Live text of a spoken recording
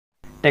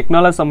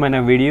Technology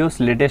సంబంధించిన videos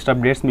latest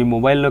updates మీ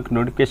మొబైల్లోకి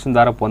notification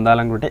ద్వారా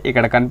పొందాలనుకుంటే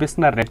ఇక్కడ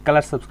కనిపిస్తున్న రెడ్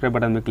కలర్ సబ్స్క్రైబ్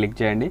బటన్ మీద క్లిక్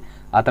చేయండి.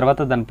 ఆ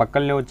తర్వాత దాని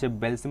పక్కనే వచ్చే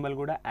బెల్ సింబల్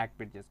కూడా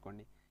యాక్టివేట్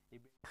చేసుకోండి.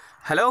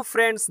 Hello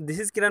friends, this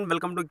is Kiran.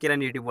 Welcome to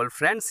Kiran YouTube world.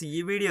 Friends, ఈ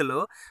వీడియోలో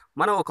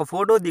మనం ఒక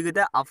ఫోటో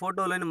దిగితే ఆ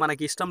ఫోటోలోని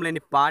మనకి ఇష్టం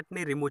లేని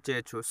పార్ట్ని రిమూవ్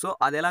చేయొచ్చు. సో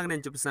అది ఎలాగ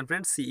నేను చూపిస్తాను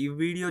ఫ్రెండ్స్. ఈ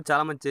వీడియో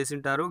చాలామంది చేసి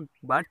ఉంటారు,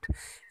 బట్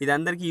ఇది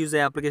అందరికీ యూజ్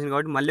అయ్యే అప్లికేషన్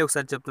కాబట్టి మళ్ళీ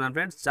ఒకసారి చెప్తున్నాను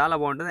ఫ్రెండ్స్. చాలా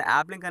బాగుంటుంది.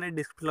 యాప్ లింక్ అనేది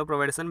డిస్క్రిప్షన్లో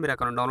ప్రొవైడ్ చేస్తాను, మీరు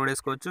అక్కడ డౌన్లోడ్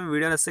చేసుకోవచ్చు.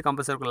 వీడియో నచ్చితే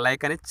కంపల్సరీ ఒక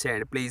లైక్ అనేది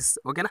చేయండి ప్లీజ్,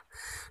 ఓకేనా.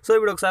 సో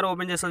ఇప్పుడు ఒకసారి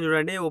ఓపెన్ చేస్తాను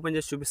చూడండి. ఓపెన్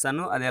చేసి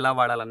చూపిస్తాను అది ఎలా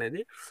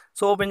వాడాలనేది.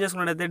 సో ఓపెన్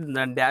చేసుకున్నట్టయితే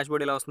దాని డాష్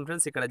బోర్డ్ ఇలా వస్తుంది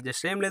ఫ్రెండ్స్. ఇక్కడ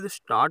జస్ట్ ఏం లేదు,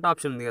 స్టార్ట్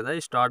ఆప్షన్ ఉంది కదా,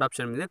 ఈ స్టార్ట్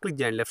ఆప్షన్ మీద క్లిక్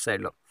చేయండి లెఫ్ట్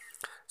సైడ్లో.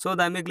 సో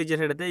దాని మీద క్లిక్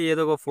చేసినట్టయితే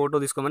ఏదో ఒక ఫోటో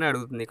తీసుకోమని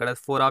అడుగుతుంది. ఇక్కడ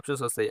 4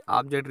 ఆప్షన్స్ వస్తాయి: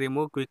 object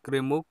remove, quick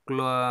remove,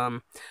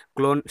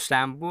 clone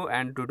stamp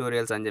and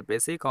tutorials అని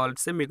చెప్పేసి.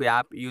 కావాల్సి మీకు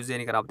యాప్ యూజ్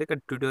చేయడానికి రాకపోతే ఇక్కడ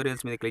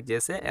ట్యూటోరియల్స్ మీద క్లిక్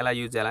చేస్తే ఎలా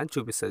యూజ్ చేయాలని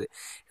చూపిస్తుంది.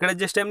 ఇక్కడ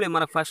జస్ట్ ఏం లేదు,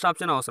 మనకు ఫస్ట్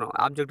ఆప్షన్ అవసరం,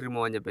 ఆబ్జెక్ట్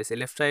రిమూవ్ అని చెప్పేసి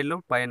లెఫ్ట్ సైడ్లో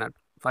పైన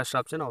ఫస్ట్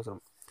ఆప్షన్ అవసరం.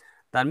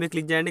 దాని మీద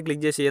క్లిక్ చేయండి.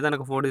 క్లిక్ చేసి ఏదైనా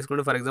ఒక ఫోటో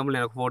తీసుకుంటే, ఫర్ ఎగ్జాంపుల్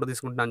నేను ఒక ఫోటో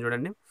తీసుకుంటున్నాను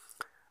చూడండి.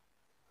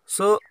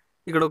 సో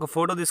ఇక్కడ ఒక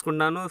ఫోటో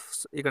తీసుకుంటున్నాను,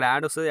 ఇక్కడ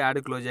యాడ్ వస్తుంది, యాడ్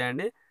క్లోజ్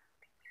చేయండి.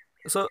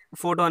 సో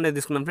ఫోటో అనేది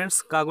తీసుకున్నాం ఫ్రెండ్స్.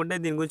 కాకుంటే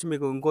దీని గురించి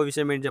మీకు ఇంకో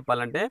విషయం ఏంటి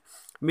చెప్పాలంటే,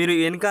 మీరు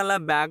వెనకాల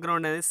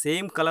బ్యాక్గ్రౌండ్ అనేది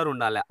సేమ్ కలర్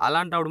ఉండాలి.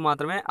 అలాంటప్పుడు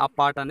మాత్రమే ఆ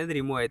పార్ట్ అనేది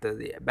రిమూవ్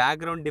అవుతుంది.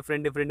 బ్యాక్గ్రౌండ్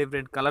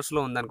డిఫరెంట్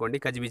కలర్స్లో ఉందనుకోండి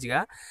గజిబిజిగా,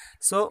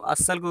 సో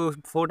అస్సలు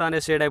ఫోటో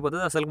అనేది షేడ్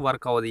అయిపోతుంది, అసలు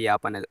వర్క్ అవ్వదు ఈ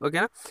యాప్ అనేది,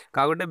 ఓకేనా.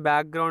 కాకుంటే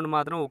బ్యాక్గ్రౌండ్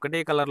మాత్రం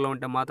ఒకటే కలర్లో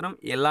ఉంటే మాత్రం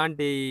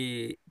ఎలాంటి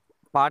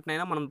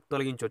పార్ట్నైనా మనం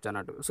తొలగించవచ్చు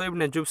అన్నట్టు. సో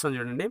ఇప్పుడు నేను చూపిస్తాను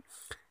చూడండి.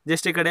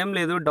 జస్ట్ ఇక్కడ ఏం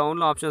లేదు,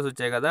 డౌన్లో ఆప్షన్స్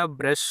వచ్చాయి కదా,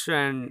 బ్రష్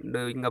అండ్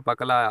ఇంకా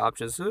పక్కల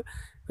ఆప్షన్స్.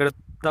 ఇక్కడ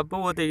తప్పు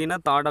పోతే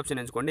థర్డ్ ఆప్షన్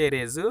ఎంచుకోండి,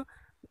 ఎరేజ్.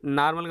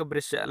 నార్మల్గా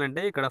బ్రష్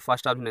చేయాలంటే ఇక్కడ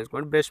ఫస్ట్ ఆప్షన్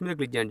ఎంచుకోండి, బ్రష్ మీద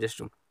క్లిక్ చేయండి.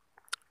 జస్ట్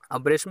ఆ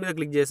బ్రష్ మీద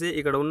క్లిక్ చేసి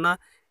ఇక్కడ ఉన్న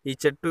ఈ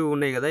చెట్టు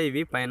ఉన్నాయి కదా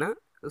ఇవి పైన,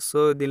 సో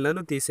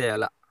దీనిలో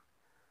తీసేయాల.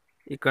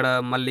 ఇక్కడ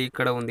మళ్ళీ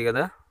ఇక్కడ ఉంది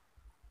కదా,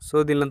 సో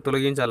దీనిలో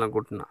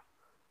తొలగించాలనుకుంటున్నా.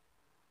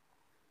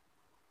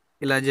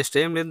 ఇలా జస్ట్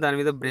ఏం లేదు, దాని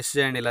మీద బ్రష్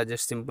చేయండి. ఇలా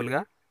జస్ట్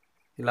సింపుల్గా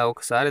ఇలా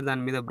ఒకసారి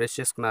దాని మీద బ్రష్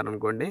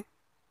చేసుకున్నారనుకోండి.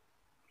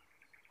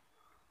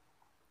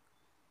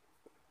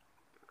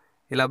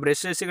 ఇలా బ్రష్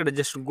చేసి ఇక్కడ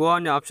జస్ట్ గో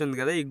అనే ఆప్షన్ ఉంది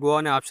కదా, ఈ గో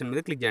అనే ఆప్షన్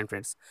మీద క్లిక్ చేయండి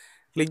ఫ్రెండ్స్.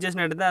 క్లిక్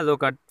చేసినట్టయితే అది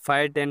ఒక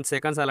 5-10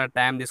 సెకండ్స్ అలా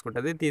టైం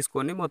తీసుకుంటుంది.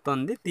 తీసుకొని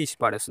మొత్తం తీసి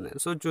పాడేస్తుంది.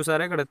 సో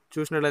చూసారా, ఇక్కడ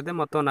చూసినట్లయితే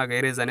మొత్తం నాకు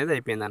ఎరేజ్ అనేది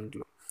అయిపోయింది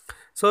అన్నట్లు.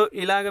 సో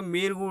ఇలాగ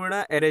మీరు కూడా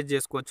ఎరేజ్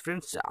చేసుకోవచ్చు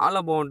ఫ్రెండ్స్.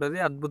 చాలా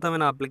బాగుంటుంది,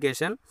 అద్భుతమైన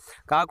అప్లికేషన్.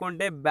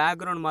 కాకుంటే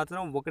బ్యాక్గ్రౌండ్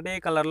మాత్రం ఒకటే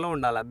కలర్లో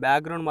ఉండాలి.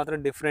 బ్యాక్గ్రౌండ్ మాత్రం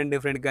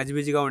డిఫరెంట్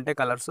గజిబిజిగా ఉంటే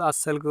కలర్స్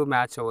అస్సలు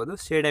మ్యాచ్ అవ్వదు,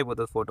 షేడ్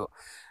అయిపోతుంది, ఫోటో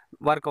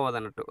వర్క్ అవ్వదు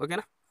అన్నట్టు,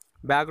 ఓకేనా.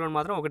 బ్యాక్గ్రౌండ్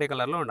మాత్రం ఒకటే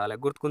కలర్లో ఉండాలి.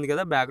 గుర్తుకుంది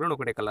కదా, బ్యాక్గ్రౌండ్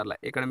ఒకటే కలర్లో.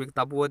 ఇక్కడ మీకు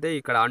తప్పు పోతే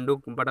ఇక్కడ అండు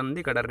బటన్ ఉంది,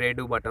 ఇక్కడ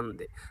రెడ్ బటన్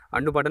ఉంది.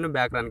 అండు బటన్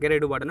బ్యాక్ రానికి,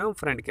 రెడ్ బటన్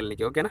ఫ్రంట్కి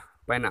వెళ్ళడానికి, ఓకేనా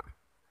పైన.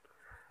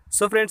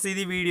 సో ఫ్రెండ్స్,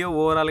 ఇది వీడియో.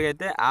 ఓవరాల్గా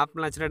అయితే యాప్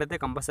నచ్చినట్టయితే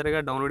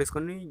కంపల్సరీగా డౌన్లోడ్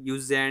చేసుకొని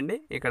యూజ్ చేయండి.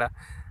 ఇక్కడ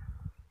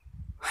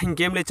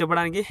ఇంకేం లేదు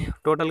చెప్పడానికి,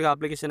 టోటల్గా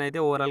అప్లికేషన్ అయితే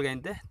ఓవరాల్గా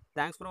అయితే.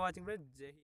 Thanks for watching friends. జై హింద్.